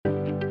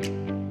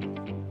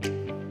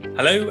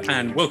Hello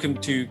and welcome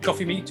to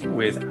Coffee Meet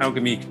with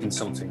Alchemy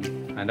Consulting,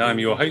 and I'm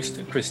your host,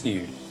 Chris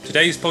New.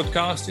 Today's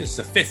podcast is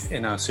the fifth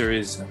in our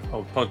series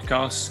of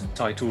podcasts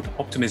titled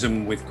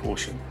Optimism with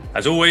Caution.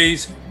 As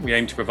always, we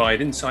aim to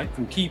provide insight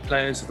from key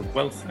players of the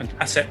wealth and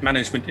asset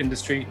management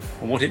industry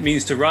on what it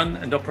means to run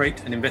and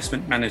operate an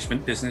investment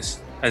management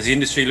business as the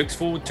industry looks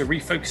forward to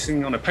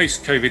refocusing on a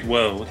post-COVID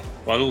world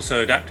while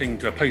also adapting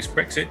to a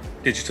post-Brexit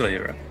digital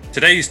era.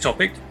 Today's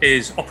topic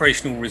is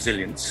operational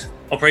resilience.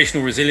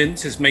 Operational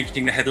resilience is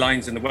making the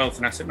headlines in the wealth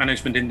and asset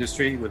management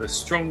industry with a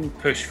strong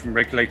push from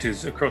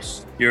regulators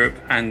across Europe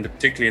and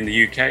particularly in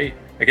the UK.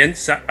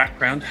 Against that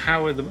background,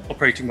 how are the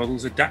operating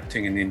models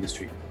adapting in the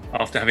industry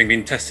after having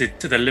been tested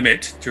to the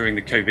limit during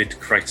the COVID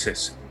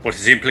crisis? What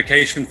is the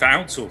implication for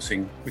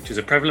outsourcing, which is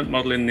a prevalent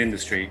model in the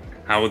industry?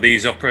 How will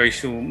these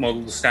operational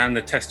models stand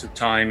the test of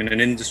time in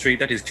an industry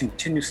that is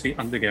continuously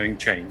undergoing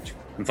change?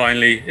 And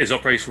finally, is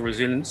operational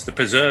resilience the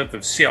preserve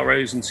of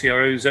CROs and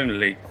CROs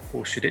only,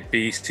 or should it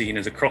be seen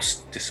as a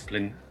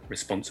cross-discipline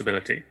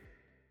responsibility?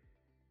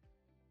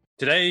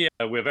 Today,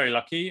 we're very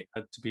lucky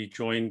to be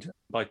joined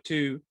by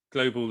two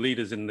global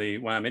leaders in the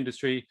WAM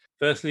industry.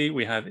 Firstly,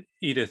 we have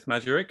Edith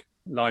Mazurek,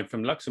 live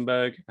from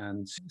Luxembourg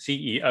and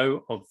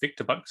CEO of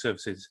Victor Buck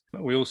Services.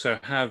 We also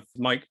have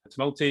Mike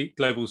Tumulty,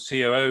 Global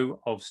COO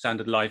of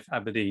Standard Life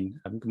Aberdeen.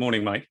 Good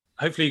morning, Mike.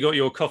 Hopefully you got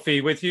your coffee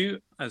with you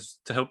as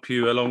to help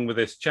you along with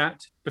this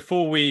chat.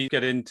 Before we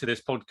get into this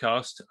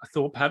podcast, I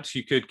thought perhaps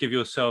you could give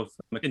yourself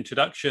an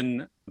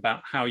introduction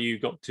about how you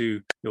got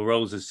to your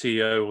roles as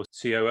CEO or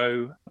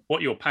COO,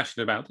 what you're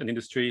passionate about in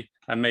industry,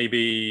 and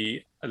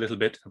maybe a little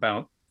bit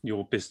about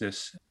your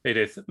business.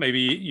 Edith, maybe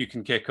you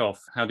can kick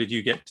off. How did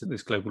you get to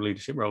this global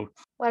leadership role?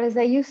 Well, as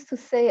I used to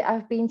say,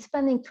 I've been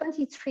spending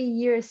 23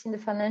 years in the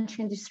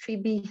financial industry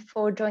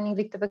before joining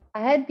Victor Buck.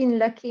 I had been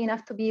lucky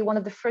enough to be one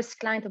of the first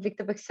clients of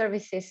Victor Buck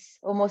Services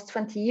almost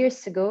 20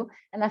 years ago.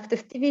 And after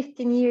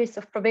 15 years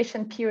of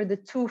probation period, the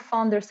two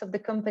founders of the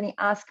company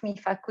asked me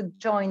if I could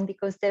join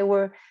because they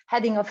were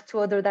heading off to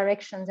other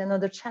directions and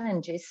other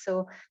challenges.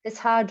 So that's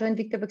how I joined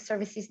Victor Buck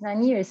Services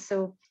 9 years.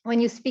 So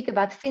when you speak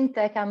about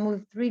fintech, I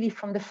moved really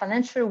from the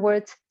financial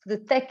world to the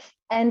tech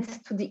and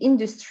to the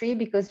industry,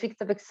 because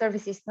Victor Buck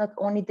Services is not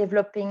only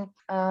developing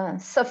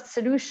soft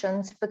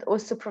solutions, but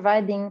also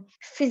providing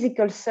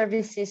physical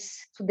services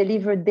to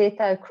deliver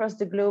data across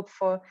the globe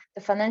for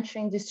the financial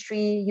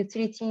industry,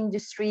 utility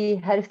industry,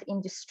 health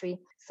industry.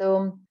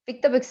 So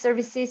Victor Buck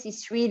Services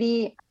is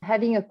really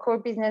having a core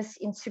business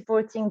in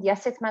supporting the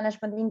asset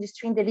management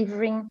industry in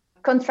delivering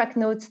contract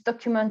notes,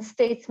 documents,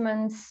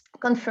 statements,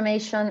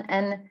 confirmation,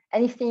 and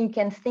anything you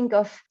can think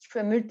of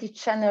through a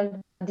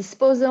multi-channel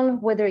disposal,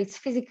 whether it's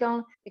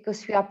physical,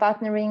 because we are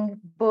partnering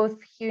both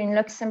here in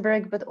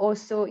Luxembourg, but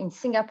also in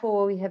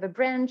Singapore, we have a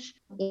branch,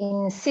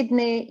 in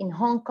Sydney, in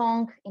Hong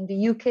Kong, in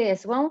the UK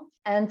as well.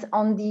 And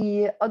on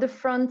the other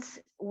front,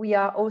 we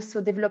are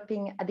also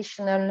developing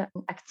additional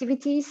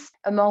activities,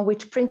 among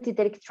which printed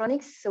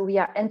electronics. So we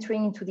are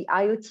entering into the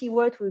IoT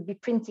world. We'll be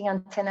printing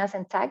antennas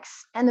and tags.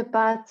 And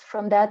apart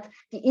from that,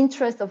 the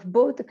interest of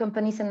both the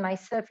companies and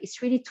myself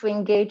is really to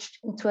engage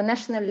into a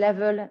national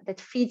level that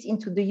feeds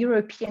into the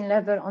European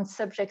level on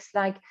subjects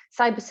like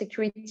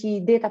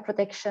cybersecurity, data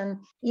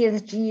protection,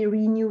 ESG,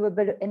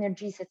 renewable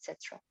energies,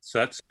 etc. So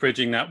that's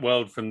bridging that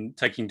world from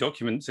taking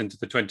documents into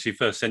the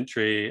 21st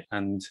century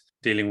and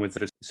dealing with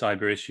the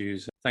cyber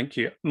issues. Thank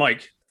you.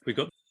 Mike, we've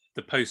got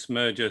the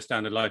post-merger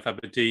Standard Life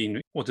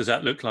Aberdeen. What does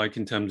that look like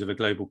in terms of a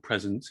global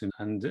presence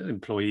and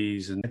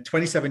employees?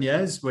 27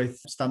 years with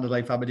Standard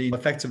Life Aberdeen.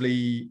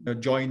 Effectively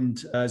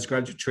joined as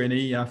graduate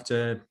trainee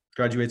after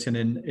graduating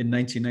in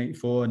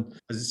 1994, and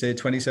as I say,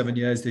 27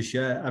 years this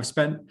year. I've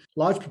spent a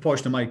large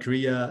proportion of my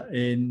career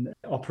in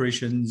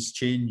operations,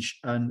 change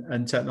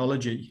and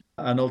technology,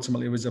 and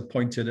ultimately was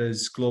appointed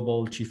as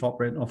Global Chief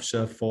Operating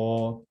Officer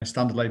for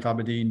Standard Life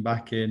Aberdeen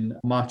back in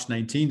March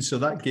 19. So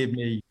that gave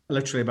me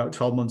literally about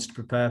 12 months to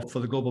prepare for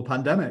the global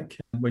pandemic,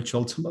 which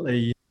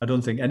ultimately I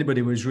don't think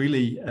anybody was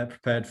really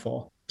prepared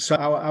for. So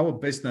our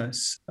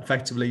business,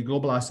 effectively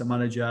Global Asset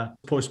Manager,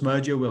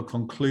 post-merger will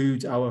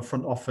conclude our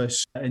front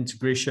office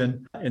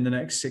integration in the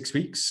next 6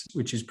 weeks,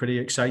 which is pretty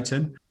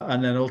exciting.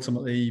 And then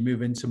ultimately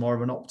move into more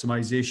of an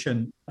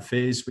optimization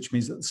phase, which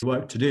means that there's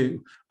work to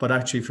do. But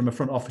actually from a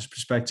front office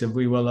perspective,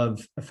 we will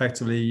have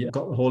effectively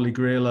got the holy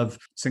grail of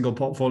single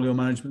portfolio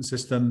management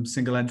system,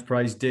 single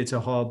enterprise data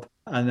hub,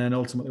 and then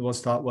ultimately we'll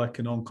start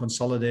working on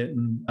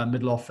consolidating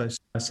middle office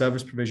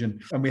service provision.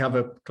 And we have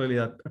clearly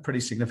a pretty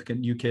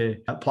significant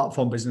UK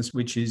platform business,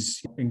 which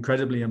is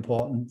incredibly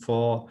important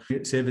for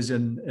savers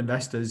and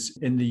investors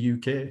in the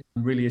UK.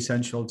 Really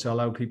essential to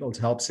allow people to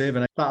help save.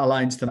 And that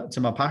aligns to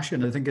my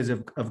passion. I think as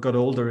I've got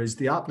older is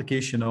the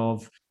application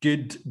of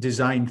good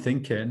design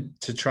thinking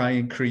to try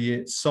and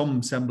create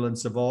some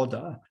semblance of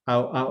order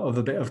out of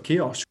a bit of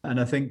chaos.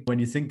 And I think when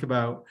you think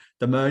about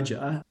the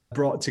merger,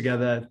 brought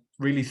together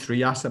really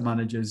three asset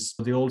managers: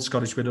 the old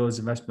Scottish Widows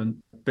investment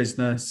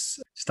business,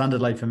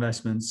 Standard Life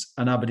Investments,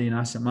 and Aberdeen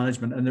Asset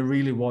Management. And there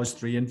really was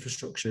three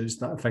infrastructures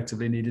that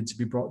effectively needed to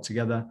be brought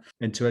together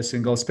into a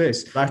single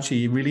space.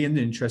 Actually, really in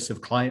the interest of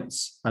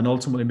clients, and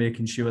ultimately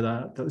making sure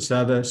that the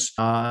service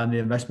and the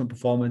investment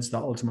performance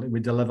that ultimately we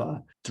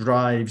deliver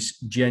drives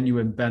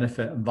genuine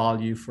benefit and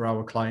value for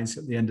our clients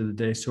at the end of the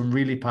day. So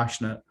really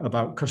passionate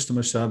about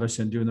customer service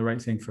and doing the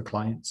right thing for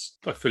clients.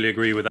 I fully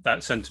agree with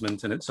that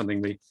sentiment, and it's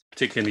something we,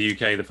 particularly in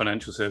the UK, the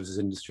financial services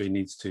industry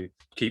needs to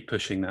keep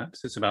pushing that.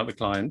 It's about the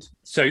client.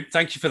 So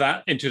thank you for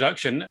that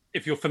introduction.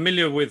 If you're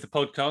familiar with the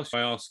podcast,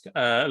 I ask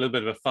a little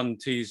bit of a fun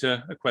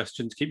teaser, a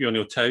question to keep you on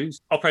your toes.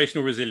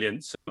 Operational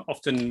resilience.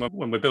 Often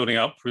when we're building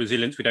up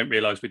resilience, we don't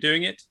realise we're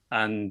doing it,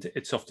 and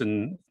it's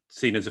often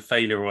seen as a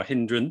failure or a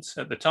hindrance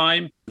at the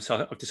time.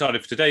 So I've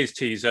decided for today's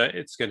teaser,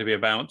 it's going to be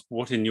about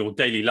what in your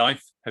daily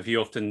life have you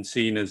often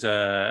seen as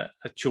a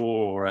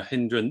chore or a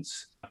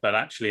hindrance, but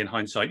actually in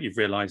hindsight, you've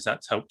realised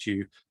that's helped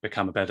you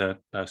become a better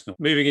person.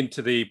 Moving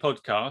into the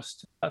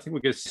podcast, I think we're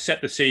going to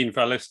set the scene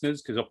for our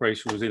listeners, because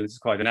operational resilience is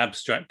quite an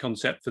abstract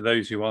concept for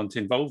those who aren't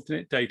involved in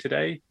it day to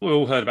day. We've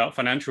all heard about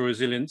financial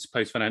resilience,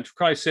 post-financial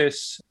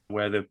crisis,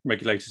 where the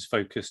regulators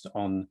focused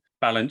on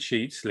balance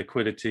sheets,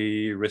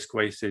 liquidity,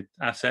 risk-weighted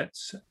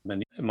assets.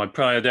 And in my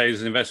prior days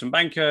as an investment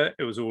banker,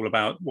 it was all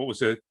about what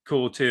was a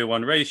core tier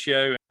one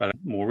ratio. But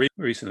more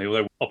recently,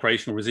 although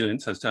operational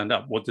resilience has turned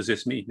up, what does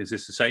this mean? Is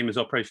this the same as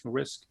operational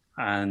risk?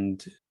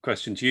 And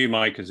question to you,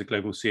 Mike, as a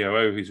global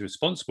COO who's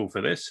responsible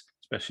for this,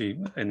 especially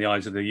in the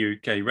eyes of the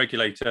UK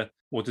regulator,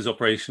 what does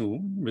operational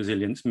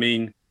resilience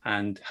mean?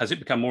 And has it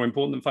become more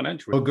important than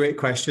financial? Well, great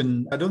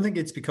question. I don't think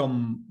it's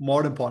become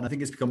more important. I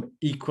think it's become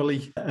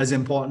equally as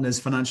important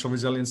as financial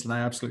resilience. And I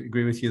absolutely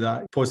agree with you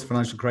that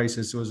post-financial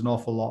crisis, there was an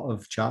awful lot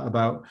of chat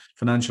about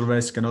financial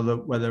risk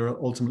and whether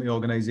ultimately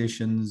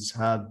organizations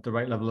had the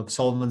right level of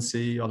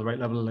solvency or the right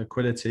level of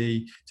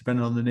liquidity,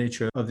 depending on the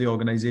nature of the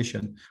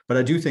organization. But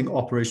I do think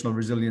operational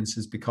resilience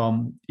has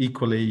become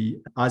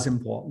equally as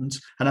important.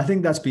 And I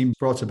think that's been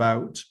brought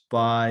about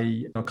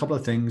by a couple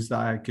of things that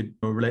I could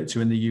relate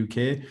to in the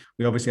UK.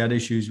 We obviously had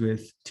issues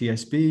with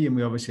TSB and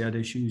we obviously had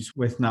issues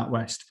with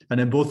NatWest. And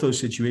in both those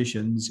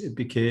situations, it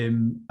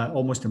became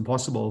almost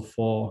impossible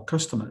for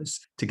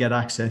customers to get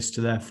access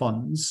to their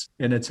funds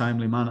in a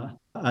timely manner.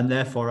 And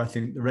therefore, I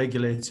think the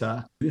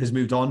regulator has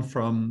moved on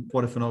from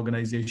what if an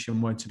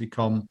organization were to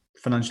become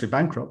financially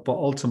bankrupt, but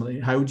ultimately,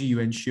 how do you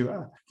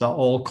ensure that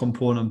all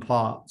component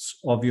parts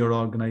of your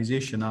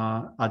organization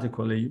are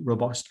adequately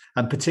robust?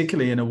 And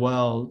particularly in a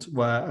world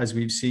where, as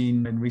we've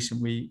seen in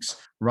recent weeks,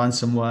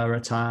 ransomware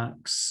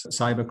attacks,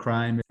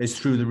 cybercrime is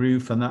through the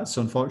roof. And that's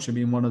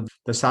unfortunately been one of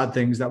the sad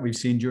things that we've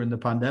seen during the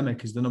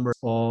pandemic, is the number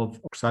of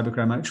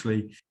cybercrime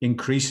actually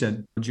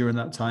increasing during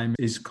that time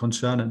is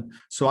concerning.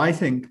 So I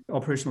think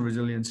operational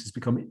resilience has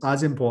become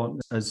as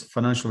important as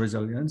financial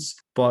resilience,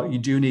 but you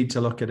do need to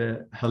look at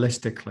it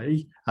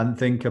holistically and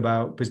think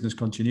about business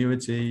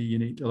continuity. You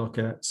need to look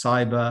at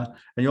cyber,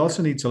 and you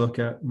also need to look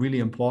at, really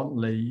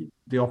importantly,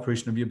 the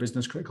operation of your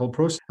business critical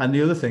process. And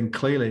the other thing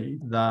clearly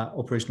that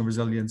operational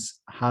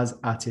resilience has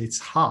at its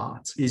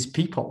heart is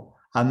people.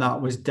 And that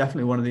was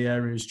definitely one of the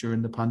areas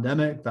during the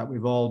pandemic that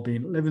we've all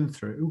been living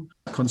through,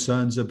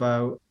 concerns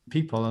about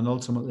people, and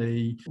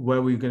ultimately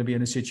where we're going to be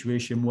in a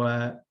situation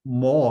where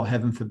more,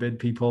 heaven forbid,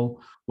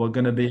 people were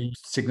going to be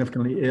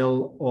significantly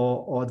ill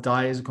or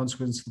die as a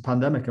consequence of the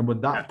pandemic. And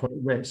would that put at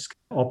risk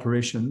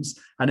operations?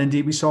 And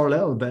indeed, we saw a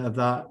little bit of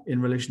that in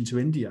relation to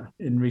India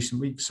in recent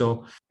weeks.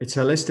 So it's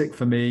holistic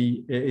for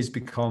me. It has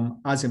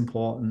become as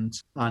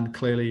important. And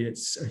clearly,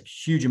 it's a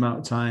huge amount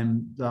of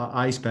time that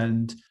I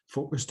spend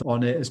focused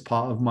on it as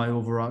part of my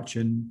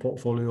overarching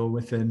portfolio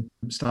within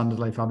Standard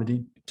Life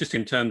Aberdeen. Just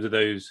in terms of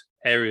those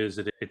areas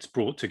that it's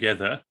brought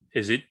together,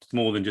 is it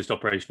more than just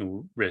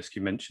operational risk?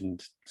 You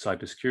mentioned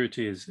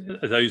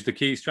cybersecurity. Are those the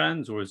key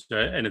strands, or is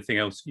there anything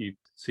else you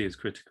see as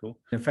critical?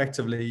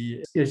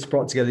 Effectively, it's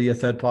brought together your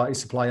third-party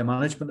supplier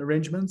management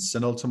arrangements,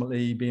 and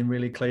ultimately being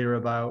really clear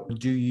about,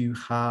 do you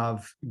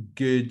have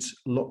good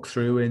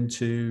look-through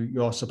into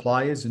your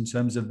suppliers in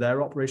terms of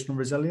their operational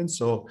resilience?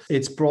 So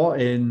it's brought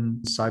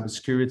in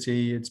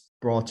cybersecurity, it's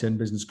brought in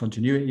business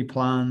continuity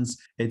plans,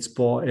 it's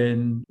brought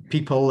in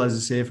people, as I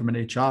say, from an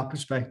HR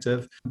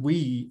perspective.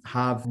 We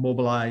have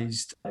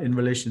mobilized in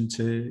relation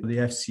to the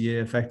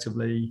FCA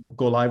effectively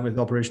go live with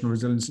operational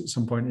resilience at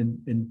some point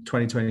in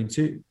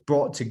 2022,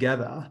 brought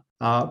together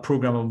a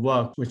program of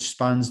work which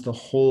spans the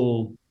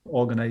whole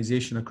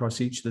organization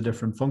across each of the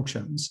different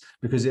functions,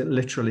 because it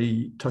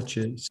literally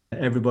touches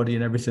everybody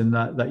and everything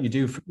that you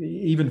do.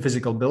 Even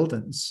physical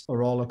buildings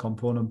are all a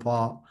component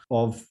part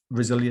of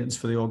resilience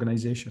for the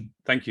organization.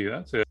 Thank you.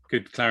 That's a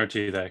good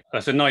clarity there.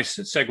 That's a nice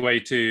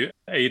segue to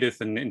Edith,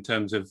 and in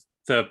terms of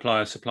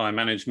third-party supply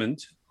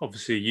management.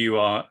 Obviously, you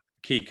are a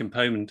key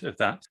component of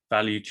that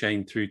value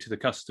chain through to the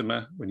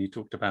customer. When you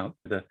talked about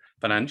the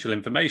financial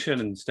information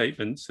and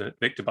statements that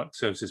Victor Buck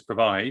Services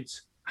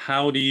provides,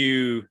 how do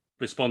you,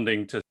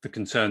 responding to the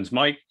concerns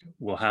Mike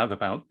will have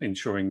about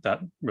ensuring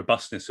that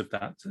robustness of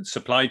that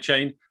supply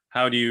chain,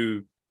 how do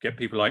you get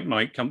people like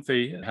Mike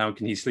comfy? How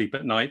can he sleep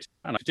at night?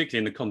 And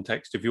particularly in the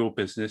context of your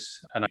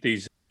business and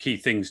these key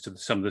things to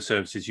some of the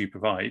services you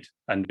provide,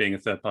 and being a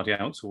third-party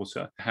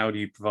outsourcer, how do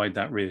you provide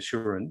that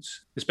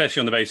reassurance,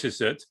 especially on the basis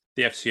that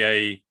the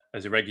FCA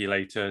as a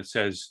regulator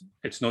says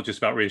it's not just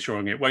about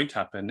reassuring it won't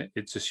happen,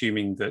 it's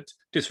assuming that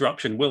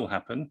disruption will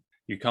happen.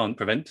 You can't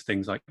prevent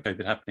things like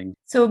COVID happening.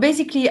 So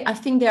basically, I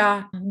think there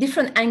are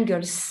different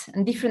angles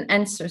and different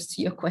answers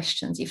to your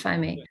questions, if I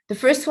may. The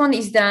first one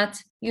is that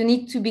you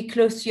need to be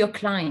close to your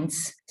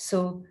clients.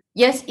 So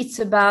yes, it's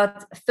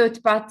about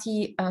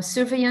third-party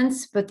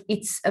surveillance, but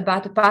it's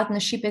about a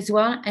partnership as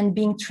well and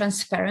being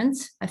transparent.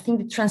 I think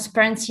the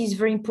transparency is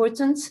very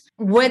important.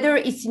 Whether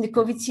it's in the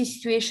COVID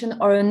situation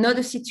or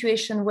another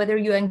situation, whether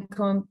you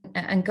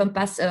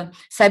encompass a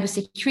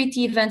cybersecurity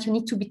event, you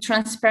need to be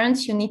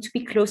transparent. You need to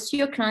be close to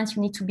your clients.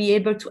 You need to be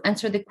able to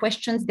answer the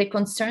questions, their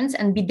concerns,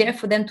 and be there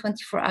for them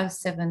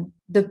 24/7.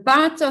 The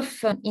part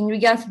of, in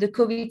regards to the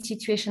COVID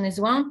situation as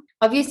well,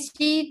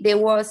 obviously there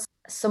was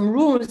some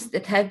rules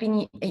that have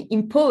been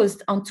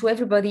imposed onto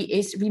everybody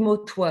is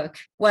remote work.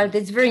 Well,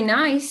 that's very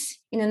nice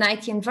in an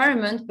IT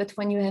environment, but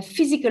when you have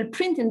physical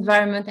print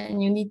environment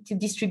and you need to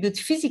distribute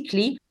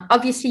physically,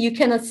 obviously you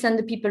cannot send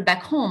the people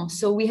back home.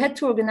 So we had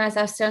to organize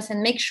ourselves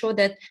and make sure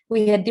that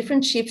we had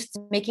different shifts,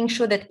 making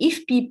sure that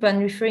if people,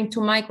 and referring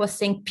to Mike was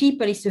saying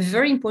people is a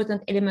very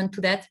important element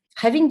to that,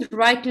 having the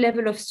right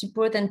level of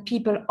support and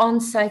people on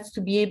site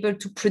to be able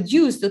to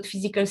produce those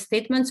physical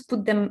statements,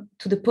 put them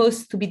to the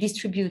post to be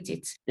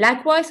distributed.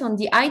 Likewise, on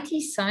the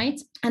IT side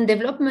and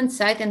development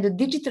side and the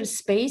digital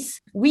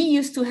space, we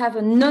used to have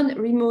a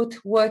non-remote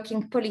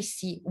working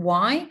policy.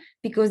 Why?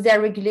 Because there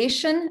are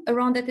regulation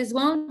around that as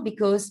well,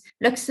 because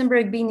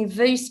Luxembourg being in a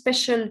very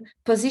special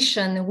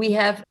position, we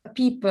have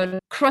people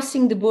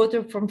crossing the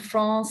border from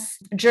France,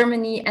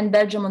 Germany, and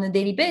Belgium on a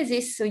daily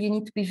basis. So you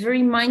need to be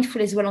very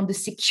mindful as well on the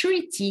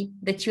security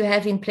that you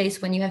have in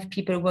place when you have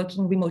people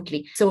working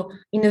remotely. So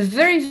in a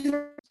very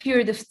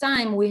period of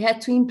time, we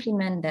had to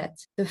implement that.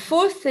 The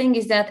fourth thing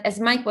is that, as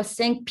Mike was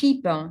saying,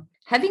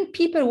 having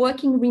people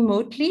working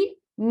remotely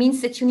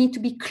means that you need to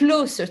be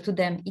closer to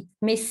them. It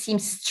may seem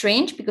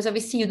strange because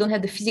obviously you don't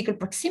have the physical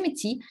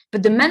proximity,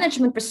 but the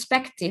management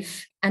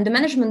perspective and the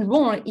management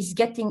role is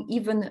getting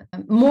even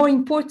more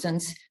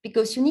important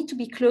because you need to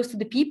be close to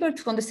the people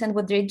to understand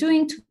what they're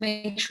doing, to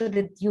make sure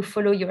that you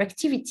follow your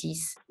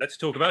activities. Let's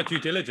talk about due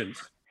diligence.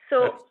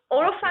 So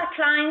all of our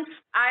clients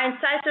are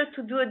entitled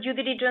to do a due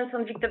diligence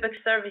on Victorvux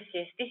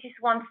services. This is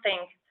one thing.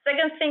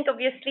 Second thing,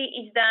 obviously,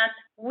 is that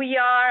we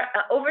are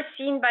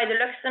overseen by the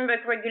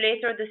Luxembourg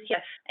regulator, the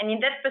CSSF. And in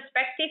that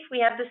perspective, we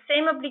have the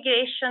same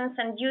obligations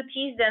and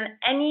duties than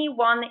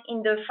anyone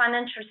in the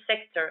financial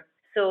sector.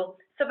 So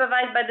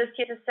supervised by the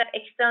CSSF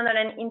external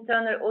and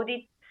internal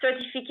audit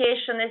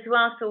certification as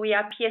well. So we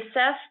are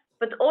PSF.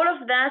 But all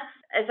of that,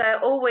 as I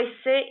always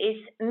say, is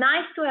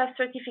nice to have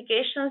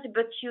certifications,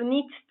 but you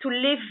need to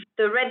live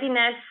the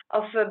readiness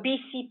of a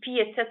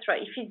BCP, etc.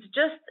 If it's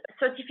just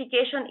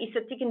certification, it's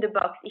a tick in the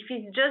box. If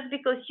it's just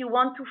because you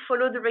want to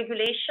follow the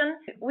regulation,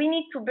 we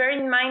need to bear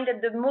in mind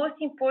that the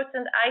most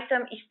important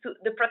item is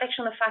the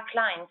protection of our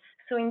clients.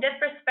 So in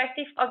that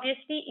perspective,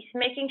 obviously, it's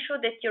making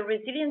sure that your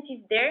resilience is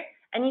there,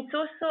 and it's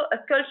also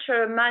a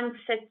cultural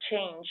mindset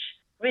change.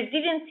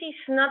 Resiliency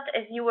is not,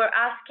 as you were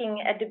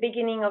asking at the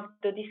beginning of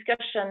the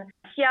discussion,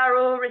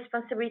 CRO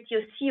responsibility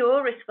or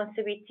CO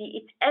responsibility.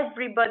 It's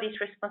everybody's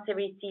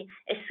responsibility.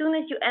 As soon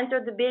as you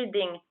enter the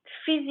building,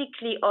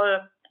 physically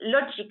or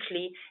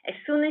logically, as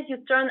soon as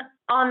you turn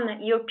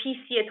on your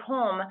PC at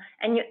home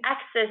and you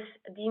access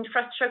the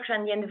infrastructure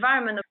and the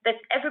environment, that's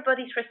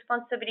everybody's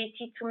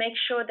responsibility to make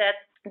sure that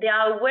they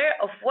are aware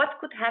of what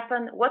could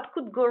happen, what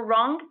could go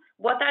wrong,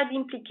 what are the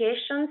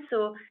implications.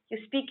 So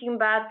you're speaking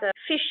about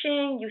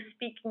phishing, you're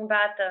speaking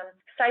about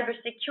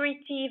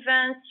cybersecurity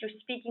events, you're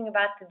speaking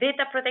about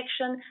data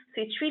protection.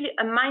 So it's really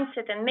a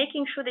mindset and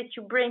making sure that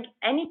you bring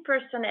any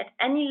person at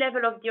any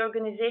level of the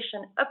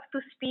organization up to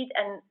speed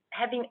and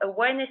having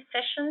awareness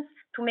sessions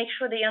to make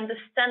sure they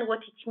understand what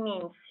it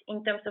means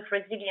in terms of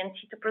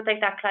resiliency to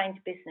protect our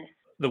client's business.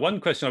 The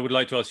one question I would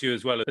like to ask you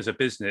as well as a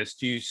business,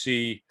 do you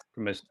see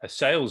from a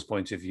sales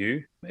point of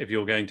view, if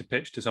you're going to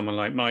pitch to someone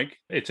like Mike,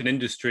 it's an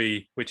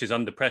industry which is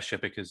under pressure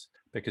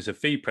because of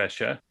fee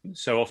pressure.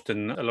 So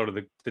often a lot of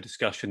the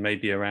discussion may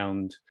be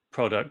around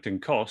product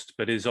and cost,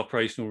 but is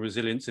operational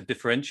resilience a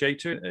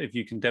differentiator if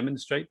you can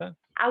demonstrate that?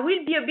 I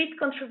will be a bit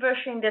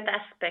controversial in that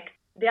aspect.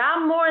 There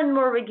are more and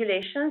more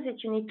regulations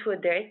that you need to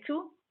adhere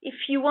to. If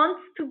you want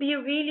to be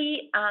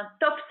really a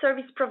top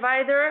service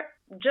provider,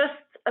 just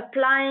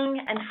applying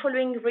and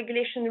following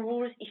regulation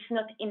rules is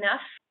not enough.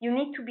 You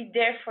need to be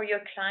there for your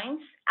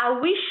clients. I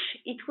wish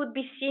it would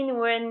be seen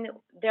when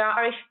there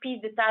are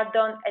RFPs that are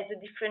done as a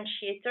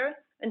differentiator.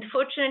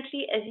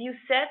 Unfortunately, as you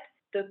said,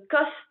 the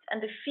cost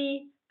and the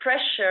fee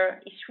pressure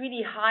is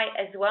really high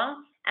as well.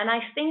 And I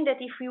think that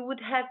if we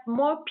would have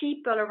more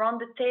people around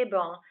the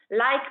table,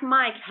 like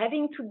Mike,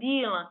 having to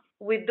deal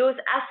with those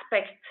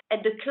aspects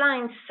at the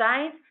client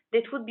side,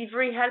 that would be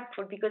very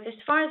helpful because as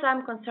far as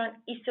I'm concerned,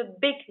 it's a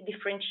big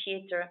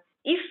differentiator.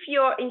 if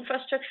your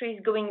infrastructure is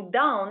going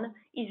down,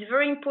 it's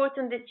very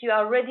important that you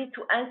are ready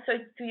to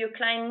answer to your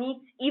client needs,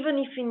 even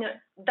if in a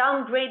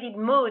downgraded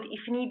mode,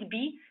 if need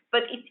be,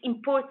 but it's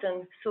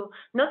important. So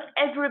not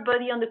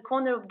everybody on the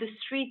corner of the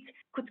street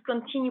could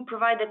continue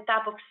provide that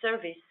type of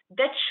service.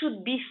 That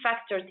should be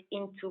factored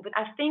into. But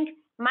I think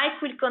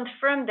Mike will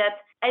confirm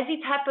that as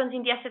it happens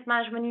in the asset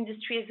management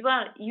industry as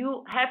well,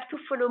 you have to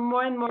follow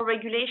more and more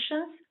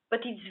regulations, but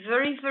it's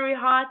very, very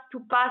hard to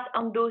pass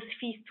on those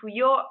fees to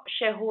your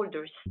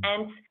shareholders.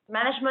 And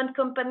management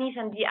companies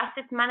and the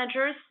asset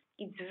managers,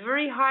 it's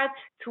very hard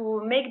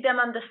to make them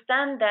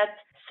understand that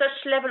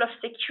such level of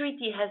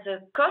security has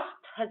a cost,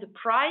 has a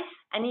price,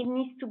 and it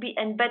needs to be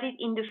embedded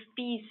in the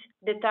fees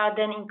that are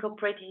then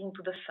incorporated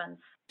into the funds.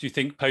 Do you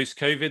think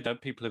post-COVID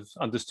that people have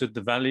understood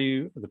the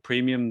value, the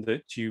premium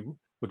that you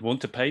would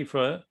want to pay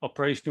for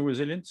operational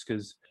resilience?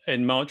 Because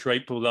in March or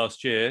April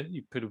last year,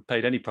 you could have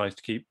paid any price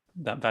to keep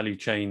that value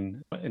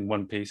chain in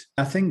one piece.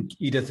 I think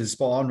Edith is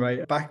spot on,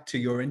 right? Back to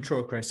your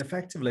intro, Chris.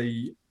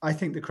 Effectively, I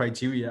think the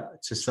criteria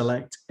to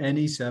select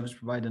any service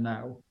provider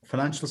now,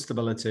 financial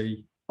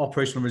stability,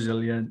 operational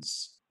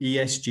resilience,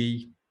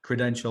 ESG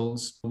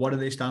credentials, what do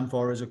they stand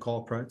for as a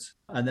corporate?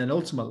 And then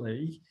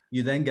ultimately,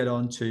 you then get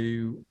on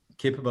to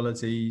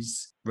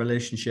capabilities,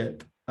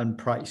 relationship, and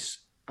price.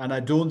 And I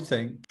don't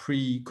think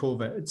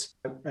pre-COVID,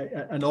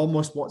 and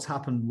almost what's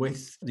happened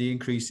with the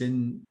increase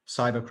in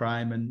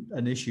cybercrime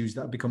and issues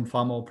that have become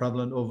far more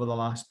prevalent over the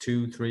last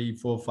 2, 3,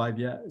 4, 5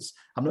 years.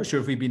 I'm not sure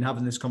if we'd been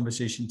having this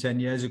conversation 10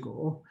 years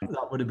ago,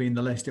 that would have been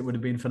the list. It would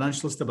have been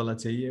financial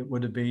stability, it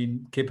would have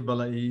been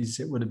capabilities,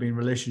 it would have been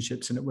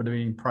relationships, and it would have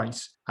been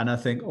price. And I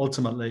think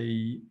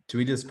ultimately, to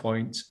Edith's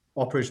point,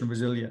 operational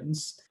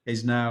resilience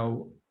is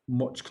now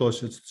much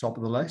closer to the top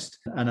of the list.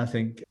 And I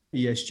think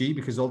ESG,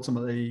 because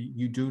ultimately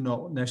you do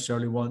not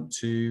necessarily want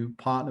to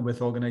partner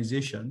with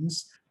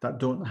organizations that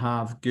don't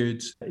have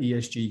good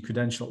ESG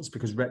credentials,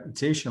 because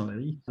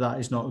reputationally, that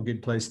is not a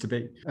good place to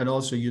be. And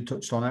also you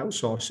touched on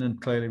outsourcing,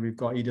 and clearly we've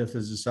got Edith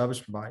as a service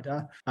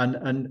provider.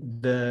 And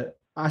the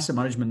asset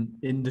management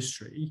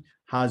industry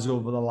has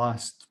over the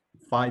last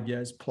 5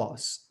 years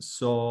plus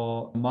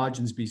saw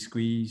margins be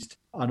squeezed,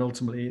 and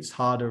ultimately it's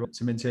harder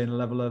to maintain a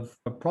level of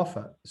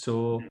profit.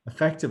 So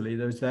effectively,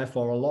 there's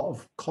therefore a lot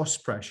of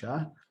cost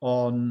pressure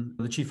on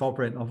the chief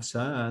operating officer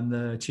and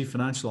the chief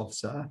financial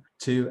officer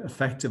to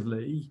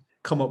effectively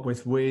come up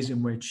with ways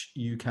in which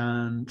you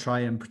can try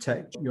and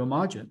protect your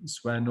margins,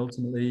 when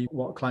ultimately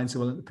what clients are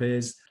willing to pay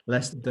is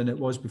less than it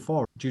was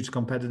before due to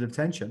competitive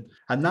tension.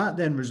 And that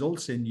then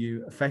results in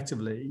you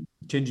effectively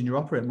changing your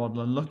operating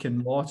model and looking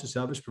more to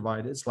service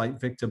providers like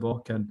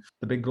VictorBook and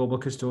the big global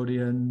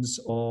custodians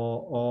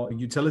or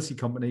utility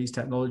companies,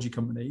 technology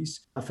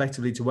companies,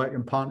 effectively to work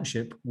in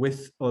partnership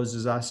with us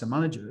as asset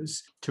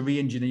managers to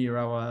re-engineer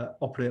our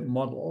operating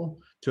model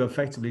to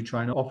effectively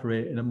try and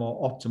operate in a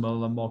more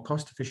optimal and more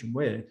cost-efficient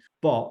way.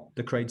 But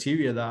the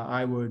criteria that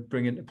I would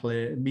bring into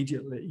play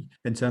immediately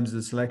in terms of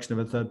the selection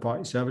of a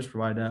third-party service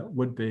provider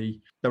would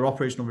be their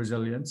operational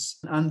resilience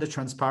and the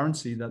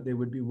transparency that they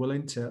would be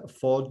willing to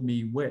afford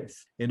me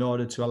with in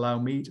order to allow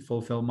me to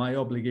fulfill my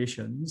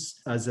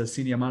obligations as a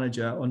senior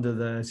manager under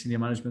the senior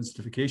management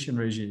certification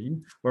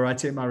regime, where I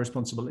take my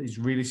responsibilities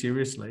really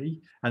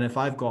seriously. And if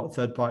I've got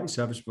third-party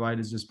service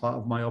providers as part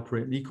of my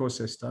operating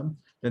ecosystem,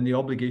 then the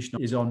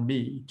obligation is on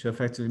me to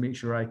effectively make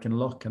sure I can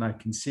look and I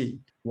can see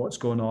what's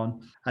going on.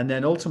 And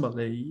then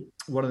ultimately,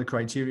 one of the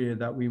criteria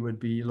that we would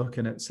be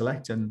looking at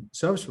selecting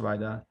service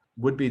provider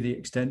would be the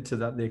extent to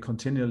that they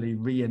continually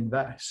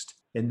reinvest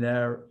in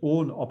their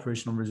own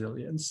operational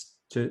resilience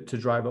to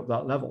drive up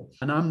that level.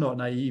 And I'm not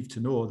naive to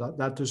know that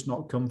that does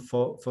not come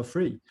for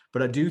free.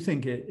 But I do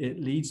think it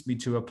leads me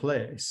to a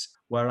place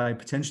where I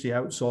potentially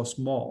outsource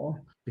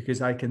more,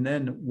 because I can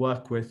then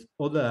work with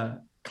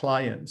other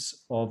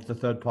clients of the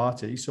third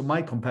party. So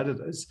my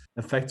competitors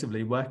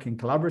effectively working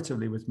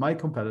collaboratively with my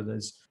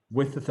competitors,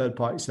 with the third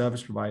party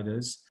service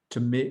providers, to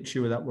make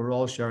sure that we're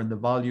all sharing the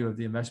value of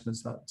the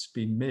investments that's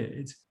been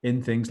made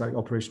in things like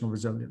operational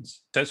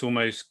resilience. That's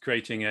almost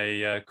creating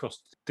a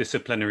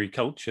cross-disciplinary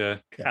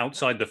culture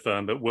outside the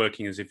firm, but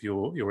working as if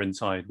you're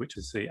inside, which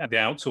is the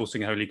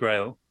outsourcing holy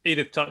grail.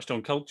 Edith touched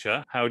on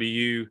culture. How do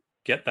you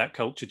get that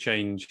culture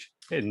change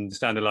in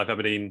Standard Life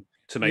Aberdeen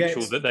to make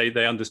sure that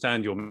they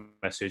understand your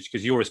message?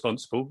 Because you're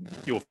responsible,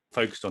 you're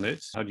focused on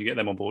it. How do you get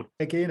them on board?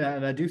 Again,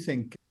 and I do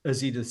think,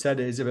 as Edith said,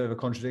 it is a bit of a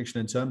contradiction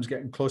in terms of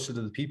getting closer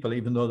to the people,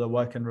 even though they're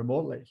working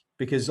remotely,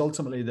 because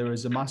ultimately there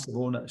is a massive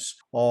onus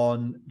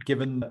on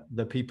giving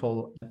the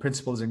people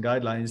principles and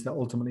guidelines that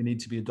ultimately need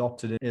to be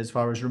adopted as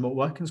far as remote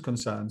working is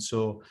concerned.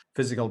 So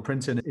physical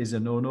printing is a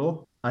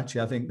no-no.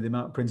 Actually, I think the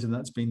amount of printing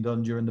that's been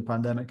done during the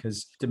pandemic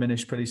has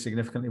diminished pretty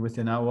significantly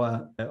within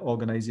our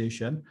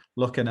organization,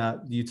 looking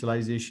at the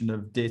utilization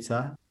of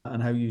data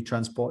and how you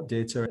transport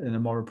data in a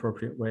more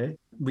appropriate way.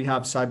 We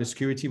have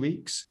cybersecurity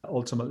weeks,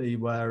 ultimately,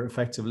 where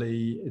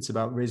effectively it's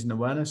about raising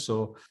awareness.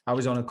 So I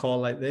was on a call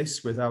like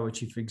this with our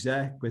chief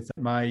exec, with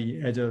my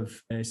head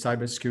of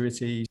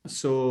cybersecurity.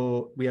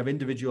 So we have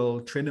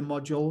individual training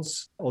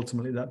modules,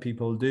 ultimately, that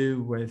people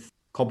do with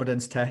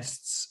competence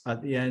tests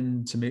at the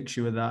end to make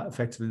sure that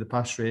effectively the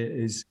pass rate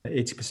is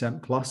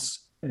 80%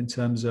 plus in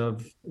terms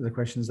of the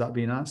questions that are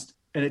being asked.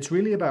 And it's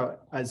really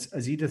about,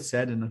 as Edith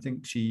said, and I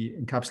think she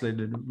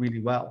encapsulated it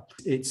really well,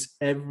 it's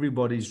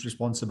everybody's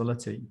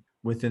responsibility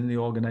within the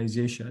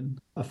organization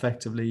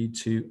effectively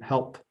to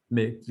help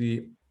make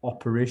the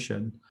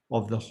operation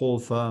of the whole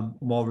firm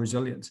more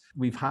resilient.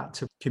 We've had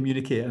to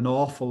communicate an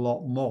awful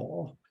lot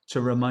more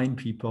to remind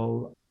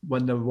people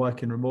when they're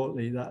working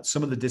remotely that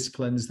some of the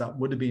disciplines that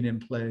would have been in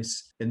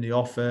place in the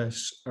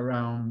office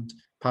around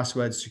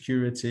password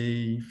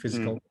security,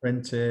 physical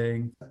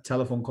printing,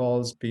 telephone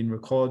calls being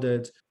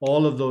recorded,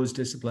 all of those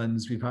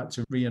disciplines we've had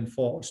to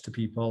reinforce to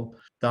people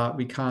that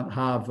we can't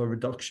have a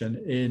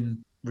reduction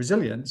in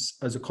resilience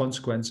as a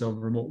consequence of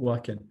remote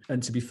working.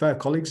 And to be fair,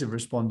 colleagues have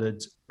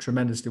responded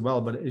tremendously well,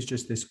 but it is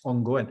just this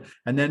ongoing.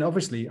 And then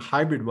obviously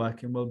hybrid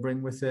working will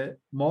bring with it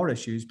more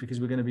issues because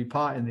we're going to be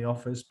part in the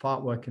office,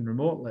 part working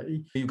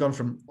remotely. You've gone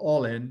from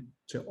all in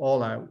to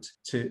all out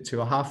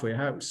to a halfway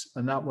house.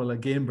 And that will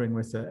again bring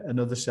with it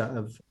another set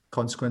of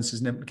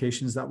consequences and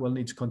implications that we'll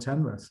need to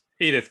contend with.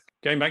 Edith,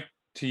 going back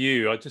to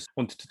you, I just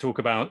wanted to talk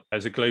about,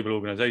 as a global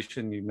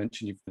organization, you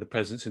mentioned the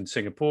presence in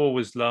Singapore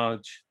was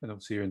large, and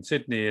obviously you're in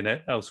Sydney and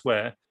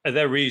elsewhere. Are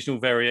there regional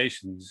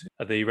variations?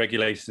 Are the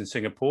regulators in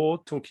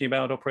Singapore talking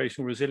about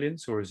operational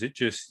resilience, or is it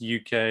just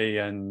UK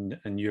and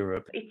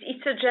Europe?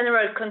 It's a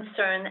general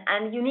concern,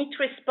 and you need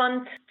to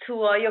respond to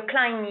your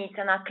client needs,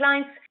 and our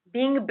clients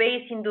being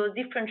based in those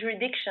different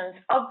jurisdictions.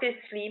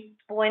 Obviously,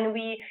 when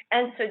we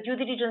answer due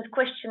diligence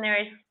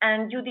questionnaires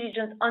and due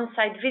diligence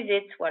on-site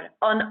visits,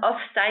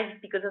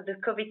 off-site because of the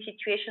COVID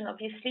situation,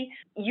 obviously,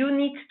 you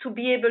need to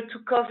be able to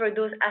cover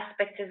those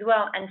aspects as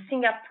well. And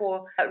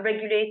Singapore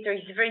regulator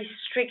is very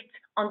strict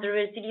on the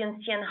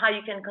resiliency and how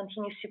you can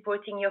continue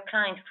supporting your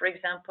client, for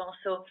example.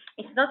 So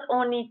it's not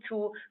only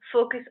to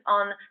focus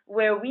on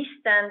where we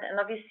stand, and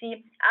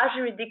obviously our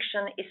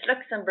jurisdiction is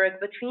Luxembourg,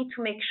 but we need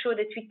to make sure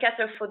that we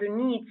cater for the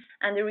needs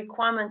and the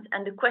requirements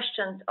and the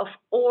questions of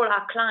all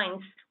our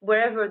clients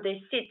wherever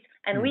they sit.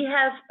 And we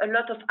have a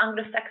lot of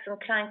Anglo-Saxon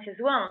clients as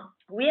well.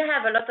 We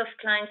have a lot of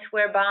clients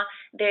whereby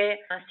their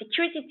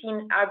security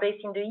teams are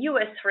based in the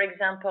US, for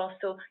example.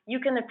 So you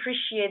can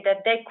appreciate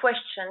that their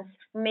questions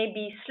may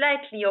be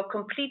slightly or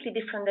completely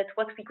different than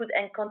what we could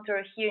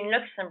encounter here in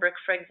Luxembourg,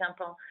 for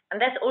example. And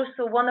that's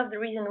also one of the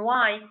reasons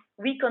why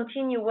we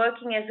continue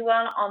working as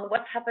well on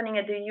what's happening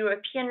at the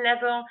European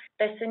level.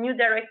 There's a new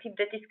directive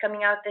that is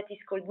coming out that is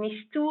called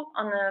NIS2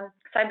 on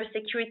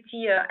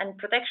cybersecurity and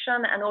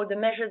protection and all the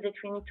measures that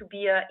we need to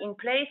be in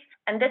place.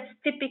 And that's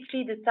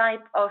typically the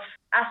type of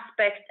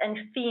aspect and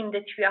theme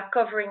that we are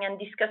covering and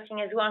discussing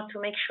as well to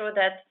make sure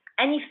that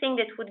anything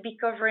that would be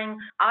covering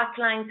our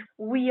clients,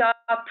 we are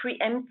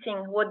preempting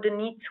what the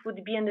needs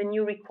would be and the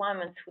new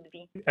requirements would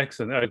be.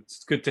 Excellent.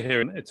 It's good to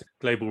hear it's a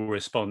global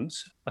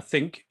response. I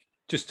think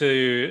just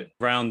to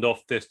round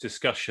off this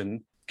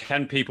discussion,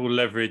 can people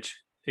leverage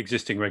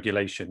existing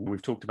regulation?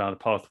 We've talked about a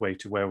pathway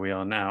to where we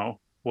are now.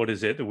 What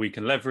is it that we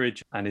can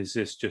leverage? And is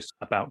this just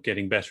about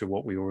getting better at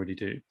what we already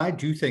do? I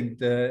do think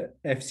the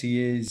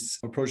FCA's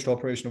approach to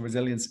operational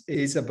resilience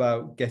is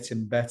about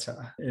getting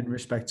better in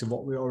respect to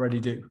what we already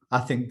do. I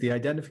think the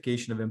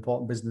identification of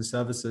important business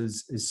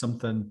services is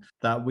something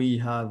that we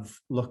have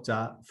looked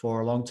at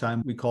for a long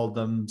time. We called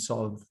them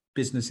sort of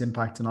business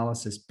impact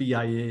analysis,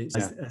 BIAs,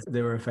 as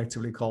they were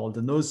effectively called.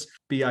 And those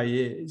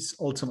BIAs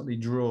ultimately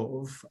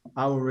drove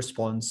our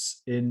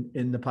response in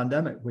the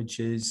pandemic,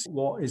 which is,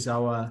 what is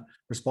our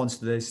response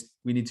to this?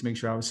 We need to make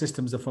sure our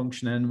systems are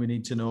functioning. We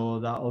need to know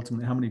that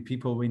ultimately how many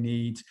people we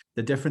need.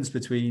 The difference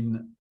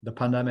between the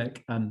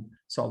pandemic and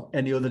sort of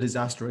any other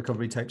disaster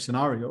recovery type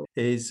scenario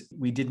is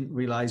we didn't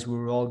realize we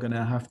were all going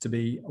to have to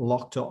be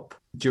locked up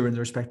during the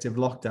respective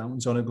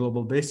lockdowns on a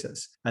global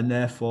basis. And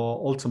therefore,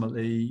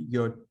 ultimately,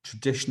 your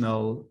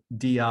traditional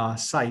DR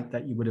site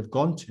that you would have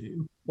gone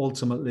to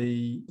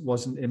ultimately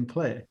wasn't in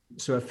play.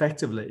 So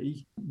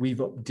effectively, we've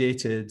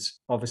updated,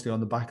 obviously on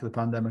the back of the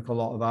pandemic, a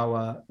lot of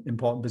our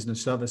important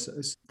business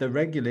services. The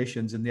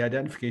regulations and the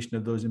identification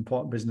of those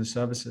important business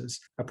services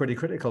are pretty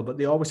critical, but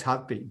they always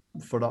have been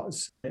for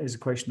us. It is a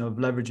question of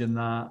leveraging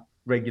that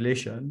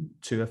regulation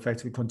to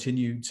effectively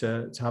continue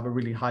to have a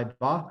really high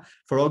bar.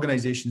 For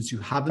organizations who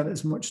haven't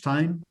as much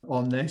time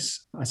on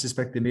this, I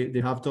suspect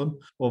they have done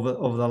over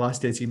the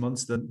last 18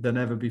 months than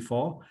ever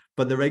before.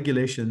 But the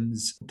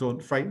regulations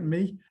don't frighten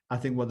me. I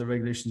think what the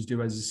regulations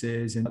do, as I say,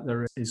 is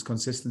there is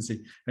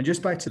consistency. And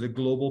just back to the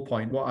global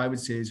point, what I would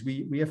say is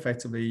we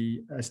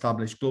effectively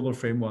establish global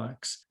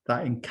frameworks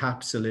that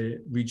encapsulate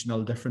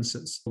regional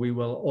differences. We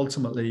will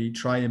ultimately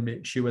try and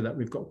make sure that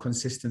we've got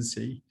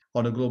consistency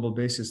on a global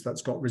basis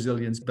that's got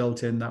resilience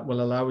built in that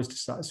will allow us to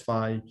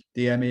satisfy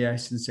the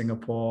MAS in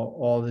Singapore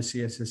or the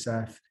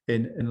CSSF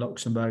in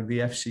Luxembourg, the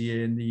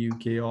FCA in the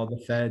UK or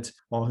the Fed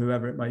or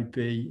whoever it might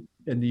be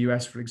in the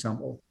US, for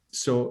example.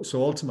 So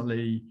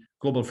ultimately,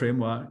 global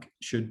framework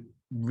should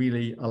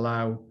really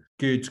allow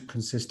good,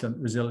 consistent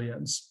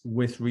resilience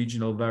with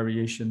regional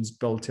variations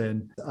built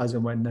in as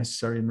and when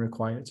necessary and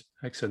required.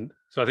 Excellent.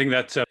 So I think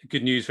that's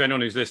good news for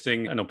anyone who's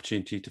listening, an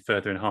opportunity to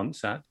further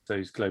enhance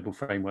those global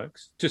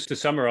frameworks. Just to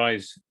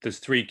summarize, there's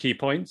 3 key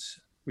points.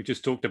 We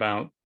just talked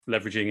about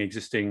leveraging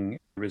existing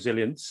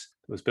resilience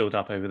that was built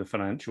up over the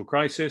financial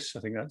crisis.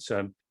 I think that's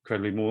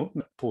incredibly more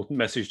important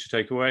message to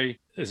take away.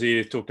 As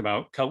Edith talked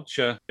about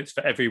culture, it's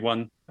for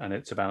everyone, and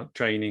it's about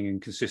training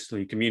and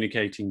consistently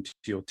communicating to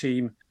your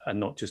team and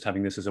not just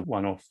having this as a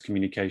one-off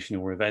communication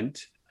or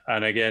event.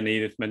 And again,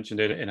 Edith mentioned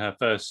it in her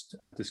first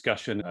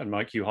discussion, and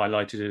Mike, you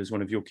highlighted it as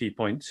one of your key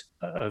points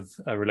of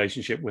a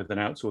relationship with an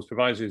outsourced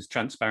provider is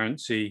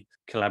transparency,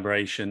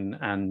 collaboration,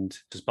 and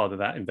as part of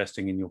that,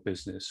 investing in your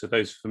business. So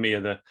those for me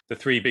are the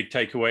 3 big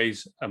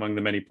takeaways among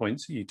the many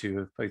points that you two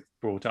have both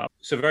brought up.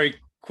 So very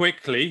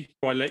quickly,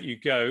 before I let you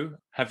go,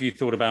 have you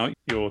thought about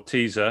your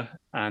teaser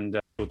and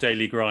your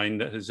daily grind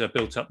that has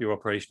built up your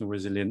operational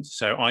resilience?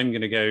 So I'm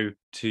going to go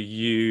to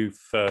you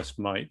first,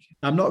 Mike.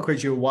 I'm not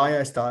quite sure why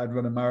I started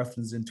running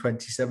marathons in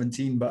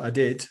 2017, but I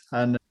did.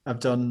 And I've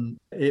done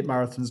 8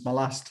 marathons. My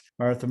last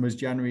marathon was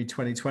January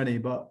 2020,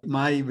 but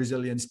my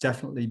resilience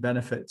definitely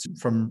benefits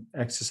from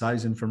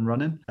exercise and from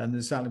running. And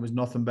there certainly was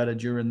nothing better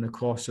during the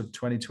course of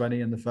 2020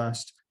 and the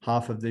first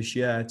half of this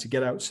year to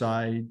get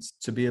outside,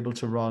 to be able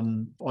to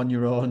run on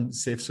your own,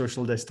 safe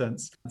social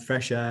distance,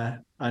 fresh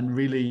air, and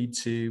really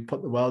to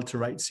put the world to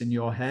rights in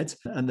your head.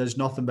 And there's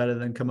nothing better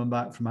than coming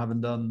back from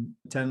having done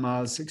 10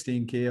 miles,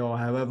 16K, or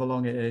however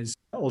long it is,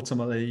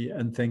 ultimately,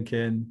 and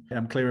thinking,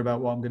 I'm clear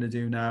about what I'm going to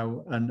do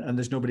now. And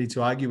there's nobody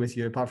to argue with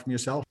you apart from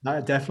yourself.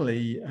 That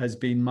definitely has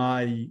been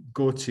my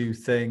go-to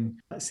thing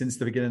since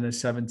the beginning of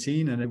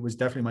 17. And it was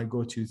definitely my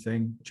go-to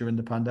thing during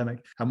the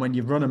pandemic. And when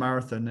you've run a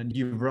marathon and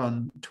you've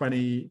run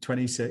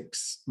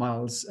 26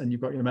 miles and you've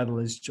got your medal,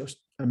 is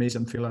just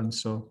amazing feeling.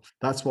 So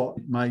that's what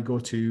my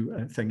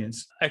go-to thing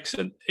is.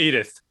 Excellent.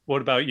 Edith,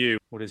 what about you?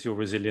 What is your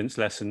resilience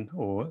lesson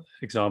or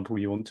example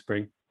you want to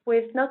bring?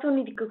 With not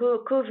only the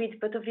COVID,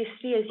 but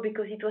obviously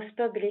because it was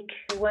public,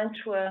 we went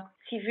through a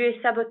severe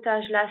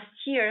sabotage last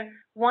year.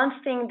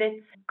 One thing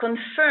that's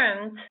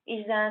confirmed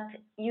is that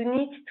you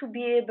need to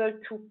be able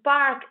to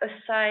park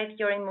aside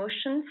your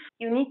emotions.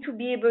 You need to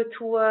be able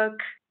to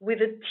work with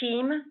a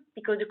team,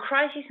 because the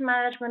crisis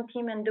management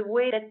team and the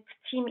way that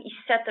team is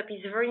set up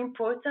is very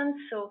important.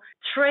 So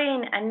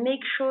train and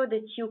make sure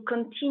that you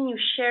continue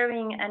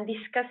sharing and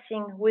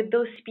discussing with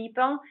those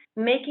people,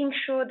 making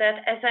sure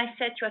that, as I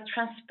said, you are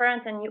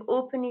transparent and you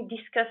openly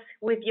discuss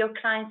with your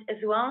clients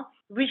as well.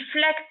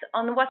 Reflect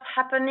on what's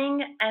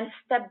happening and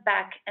step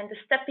back. And the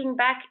stepping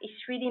back is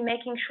really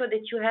making sure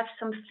that you have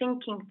some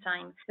thinking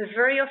time.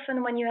 Very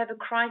often when you have a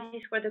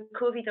crisis, whether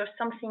COVID or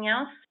something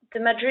else, the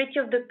majority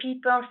of the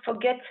people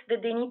forget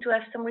that they need to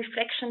have some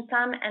reflection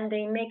time and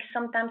they make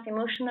sometimes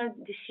emotional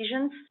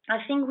decisions.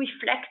 I think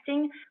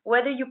reflecting,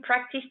 whether you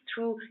practice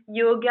through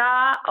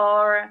yoga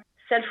or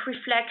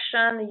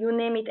self-reflection, you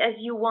name it as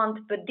you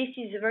want, but this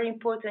is very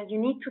important. You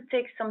need to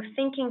take some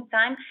thinking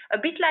time. A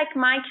bit like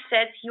Mike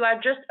said, you are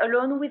just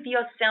alone with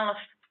yourself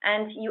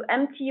and you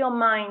empty your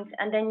mind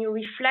and then you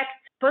reflect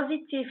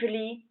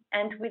positively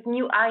and with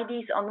new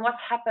ideas on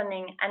what's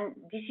happening. And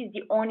this is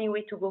the only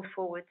way to go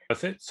forward.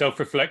 That's it.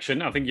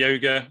 Self-reflection. I think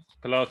yoga,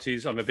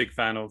 Pilates, I'm a big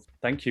fan of.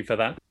 Thank you for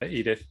that,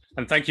 Edith.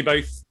 And thank you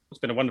both. It's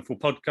been a wonderful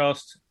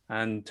podcast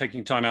and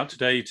taking time out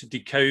today to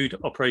decode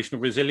operational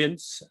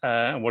resilience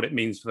and what it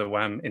means for the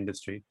WAM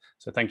industry.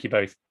 So thank you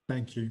both.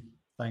 Thank you.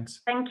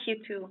 Thanks. Thank you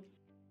too.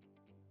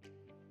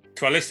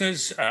 To our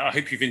listeners, I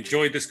hope you've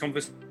enjoyed this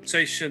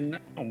conversation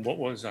on what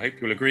was, I hope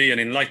you'll agree, an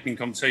enlightening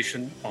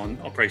conversation on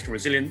operational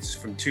resilience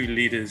from 2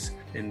 leaders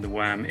in the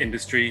WAM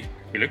industry.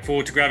 We look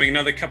forward to grabbing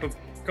another cup of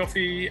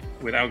coffee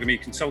with Alchemy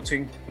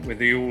Consulting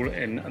with you all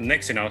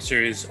next in our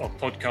series of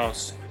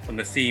podcasts on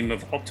the theme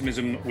of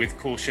optimism with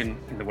caution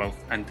in the wealth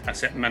and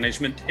asset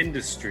management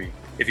industry.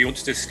 If you want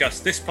to discuss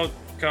this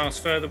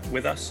podcast further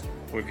with us,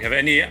 or if you have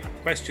any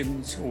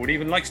questions or would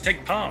even like to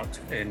take part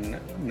in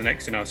the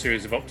next in our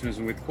series of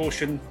Optimism with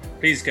Caution,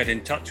 please get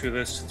in touch with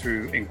us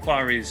through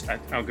inquiries at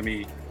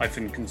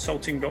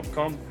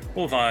alchemy-consulting.com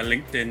or via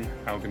LinkedIn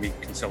Alchemy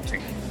Consulting.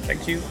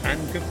 Thank you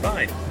and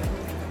goodbye.